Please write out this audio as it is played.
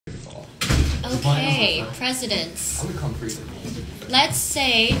Okay, presidents. Let's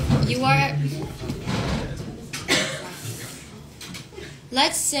say you are...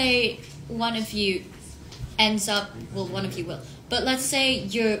 Let's say one of you ends up... Well, one of you will. But let's say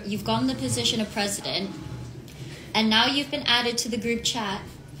you've gotten the position of president, and now you've been added to the group chat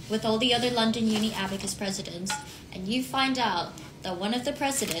with all the other London Uni Abacus presidents, and you find out that one of the other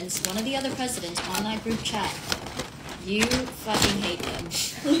presidents on that group chat, you fucking hate them.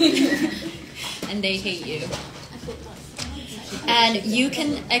 And they hate you. And you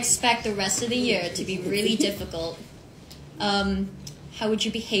can expect the rest of the year to be really difficult. How would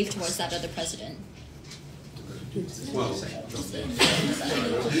you behave towards that other president? Well,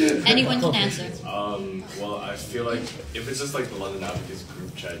 anyone can answer. Well, I feel like if it's just like the London Advocates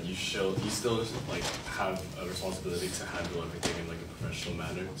group chat, you still like have a responsibility to handle everything in like a professional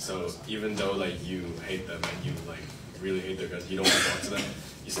manner. So even though like you hate them and you like really hate their guts, you don't want to talk to them,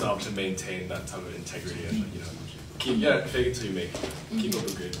 you still have to maintain that type of integrity and like, fake it till you make it. Keep up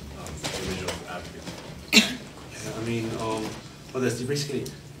a good image of advocates. Yeah, I mean, well, there's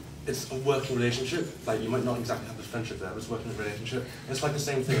basically. It's a working relationship. Like, you might not exactly have the friendship there, but it's a working relationship. It's like the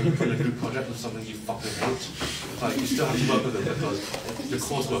same thing when you put in a group project with something you fucking hate. Like, you still have to work with them because the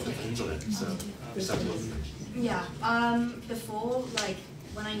coursework depends on it. So, you still have to work with it. Yeah. Before, like,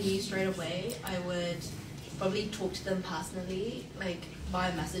 when I knew straight away, I would probably talk to them personally, like,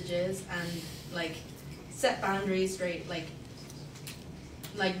 via messages and, like, set boundaries straight, like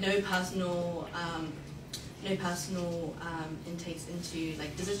no personal intakes into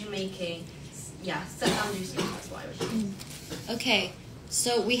like decision making. Yeah, set boundaries. That's what I would do. Okay,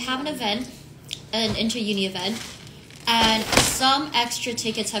 so we have an event, an inter-uni event, and some extra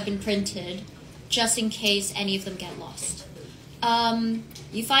tickets have been printed just in case any of them get lost.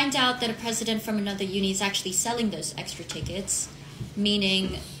 You find out that a president from another uni is actually selling those extra tickets,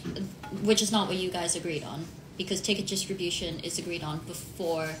 meaning, which is not what you guys agreed on, because ticket distribution is agreed on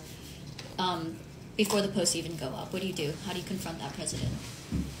before the posts even go up. What do you do? How do you confront that president?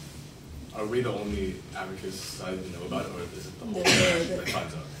 Are we the only advocates I even know about it, or is it the whole that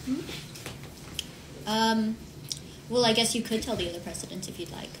finds out? Well, I guess you could tell the other presidents if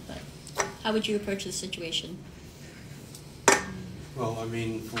you'd like, but how would you approach the situation? Well, I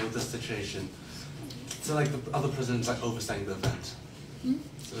mean, for this situation, so like the other presidents like overselling the event. Hmm?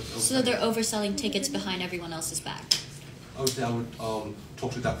 So they're overselling tickets behind everyone else's back. Obviously, I would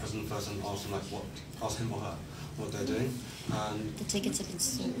talk to that president first and ask him ask him or her what they're doing. And the tickets have been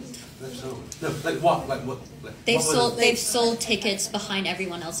sold. They've sold. No, like what? Like what? Like, they've sold tickets behind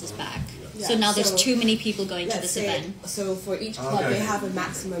everyone else's back. Yeah, so now there's too many people going to this event. So for each club, they have a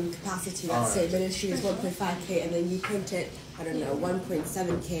maximum capacity. Let's say ministry is 1.5k, and then you print it, I don't know,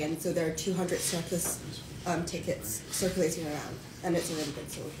 1.7k, and so there are 200 surplus tickets circulating around, and it's already been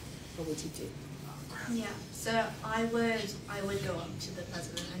sold. What would you do? Yeah, so I would go up to the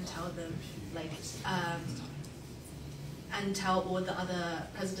president and tell them, like, and tell all the other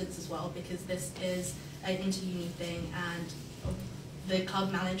presidents as well, because this is an inter-uni thing, and the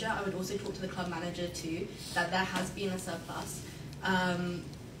club manager, I would also talk to the club manager too, that there has been a surplus, and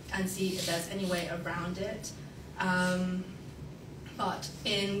see if there's any way around it. But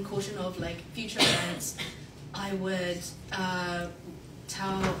in caution of like future events, I would have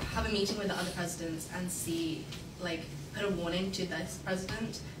a meeting with the other presidents and see, like, put a warning to this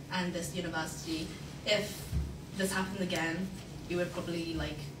president and this university. If this happened again, we would probably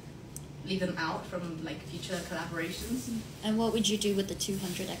like leave them out from like future collaborations. And what would you do with the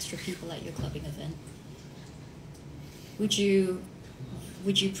 200 extra people at your clubbing event? Would you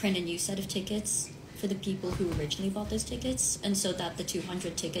print a new set of tickets for the people who originally bought those tickets, and so that the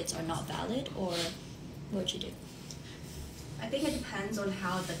 200 tickets are not valid, or what would you do? I think it depends on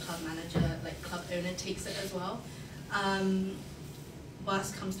how the club manager, like club owner, takes it as well.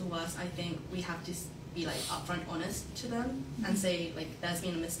 Worst comes to worst, I think we have to be like upfront honest to them and say, like, there's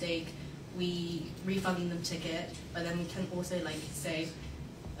been a mistake, we refund them ticket, but then we can also like say,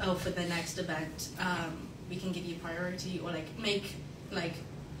 oh, for the next event, we can give you priority, or like make like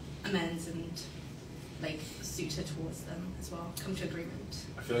amends and like suit it towards them as well, come to agreement.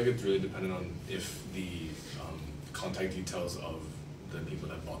 I feel like it's really dependent on if the contact details of the people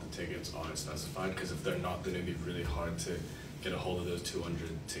that bought the tickets are specified, because if they're not, then it'd be really hard to get a hold of those 200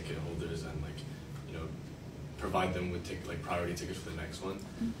 ticket holders and like, you know, provide them with like priority tickets for the next one.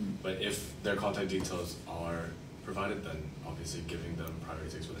 Mm-hmm. But if their contact details are provided, then obviously giving them priority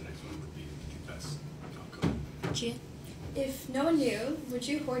tickets for the next one would be the best outcome. Gia? If no one knew, would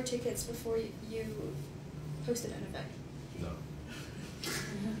you hoard tickets before you hosted an event? No.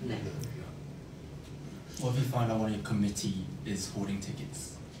 No. What if you find out one of your committee is hoarding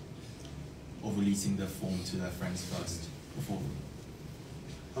tickets? of releasing the form to their friends first before.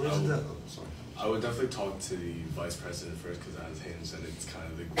 Sorry. I would definitely talk to the vice president first, because as Hayden said, it's kind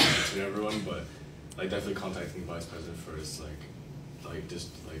of the group between everyone. But like definitely contacting the vice president first, just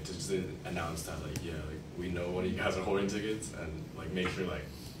to announce that we know one of you guys are hoarding tickets, and like make sure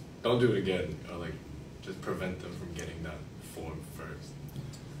don't do it again, or just prevent them from getting that form first.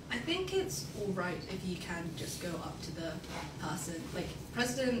 I think it's alright if you can just go up to the person, like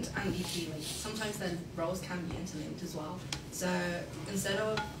president and VP, sometimes their roles can be interlinked as well. So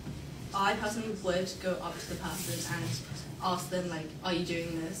I personally would go up to the person and ask them are you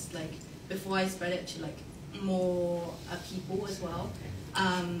doing this? Before I spread it to more people as well.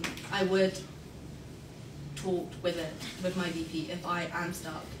 I would talk with my VP if I am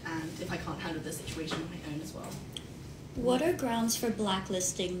stuck and if I can't handle the situation on my own as well. What are grounds for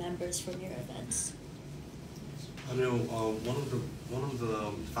blacklisting members from your events? I know one of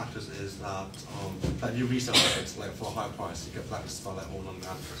the factors is that if you resell tickets for a higher price, you get blacklisted by all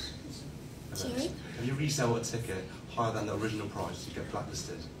non-adverts. Sorry? If you resell a ticket higher than the original price, you get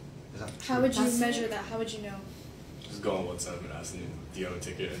blacklisted. Is that true? How would you measure that? How would you know? Just go on WhatsApp and ask them, do you have a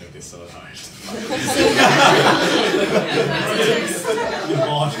ticket? And if they sell it higher,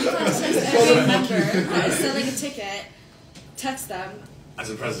 every member that is selling a ticket, text them. As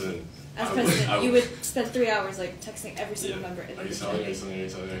a president. As president, you would spend 3 hours texting every single member. Are you selling? Are you selling? Are you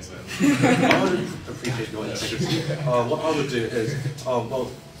selling? Are you selling? I would appreciate your integrity. What I would do is,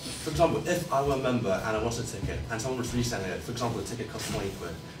 for example, if I were a member and I wanted a ticket and someone was reselling it, for example, the ticket cost 20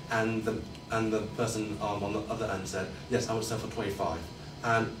 quid, and the person on the other end said, yes, I would sell for 25.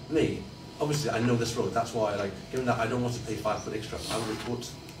 And me, obviously, I know this road. That's why, given that I don't want to pay 5 quid extra, I would report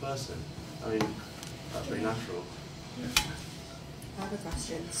to the person. I mean, that's very natural. I have a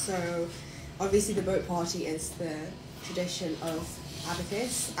question. So, obviously, the boat party is the tradition of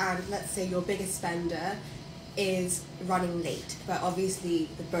ABACUS, and let's say your biggest spender is running late, but obviously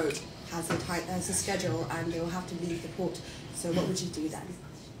the boat has a schedule and they will have to leave the port. So, what would you do then?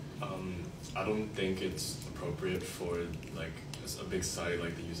 I don't think it's appropriate for a big society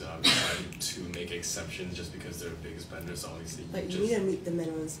like the user to make exceptions just because they're big spenders. Obviously, But you need to meet the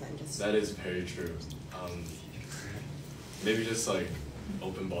minimum spenders. That is very true. Maybe just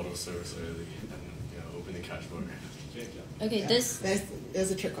open bottle service early and open the cash bar. Okay,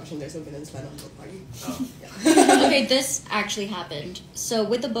 there's a trick question. There's no minimum spend on the boat party. Oh. Okay, this actually happened. So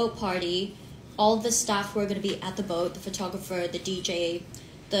with the boat party, all the staff who are going to be at the boat, the photographer, the DJ,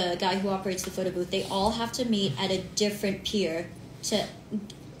 the guy who operates the photo booth, they all have to meet at a different pier to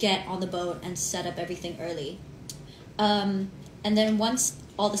get on the boat and set up everything early. And then once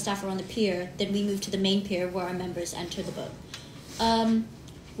all the staff are on the pier, then we move to the main pier where our members enter the boat.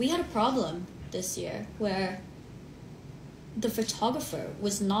 We had a problem this year where the photographer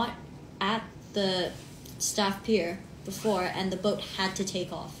was not at the staff pier before and the boat had to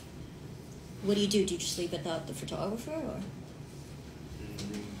take off. What do? Do you just leave without the photographer, or?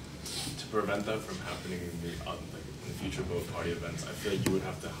 To prevent that from happening in the future boat party events, I feel like you would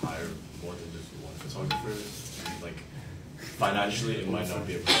have to hire more than just one photographer. And, financially, it might not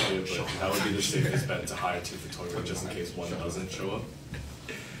be appropriate, but that would be the safest bet to hire 2 photographers just in case one doesn't show up.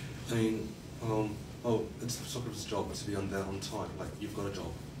 I mean, it's the photographer's job to be on there on time. You've got a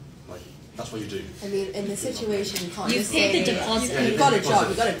job. That's what you do. I mean, in this situation, you can't You've just paid say, the deposit. you've got a job,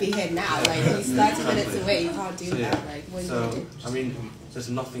 you've got to be here now. He's 30 minutes away, you can't do that. What are you going to do? I mean, there's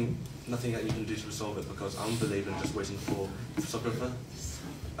nothing that you can do to resolve it because I don't believe in just waiting for a photographer.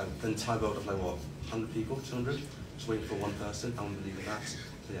 The entire boat of 100 people, 200, just waiting for one person. I don't believe in that.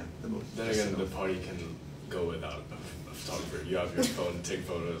 So yeah. Then again, the party can go without a photographer. You have your phone, take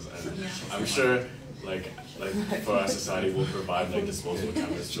photos, and I'm sure, for our society, we'll provide disposable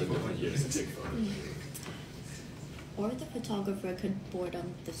cameras for different years to take photos. Or the photographer could board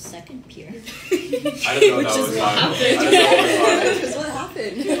on the second pier. I didn't know that was viable. Which is what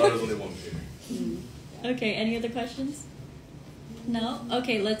happened. I thought it was only one pier. Okay, any other questions? No?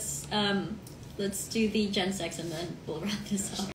 Okay, let's do the Gen 6 and then we'll wrap this up.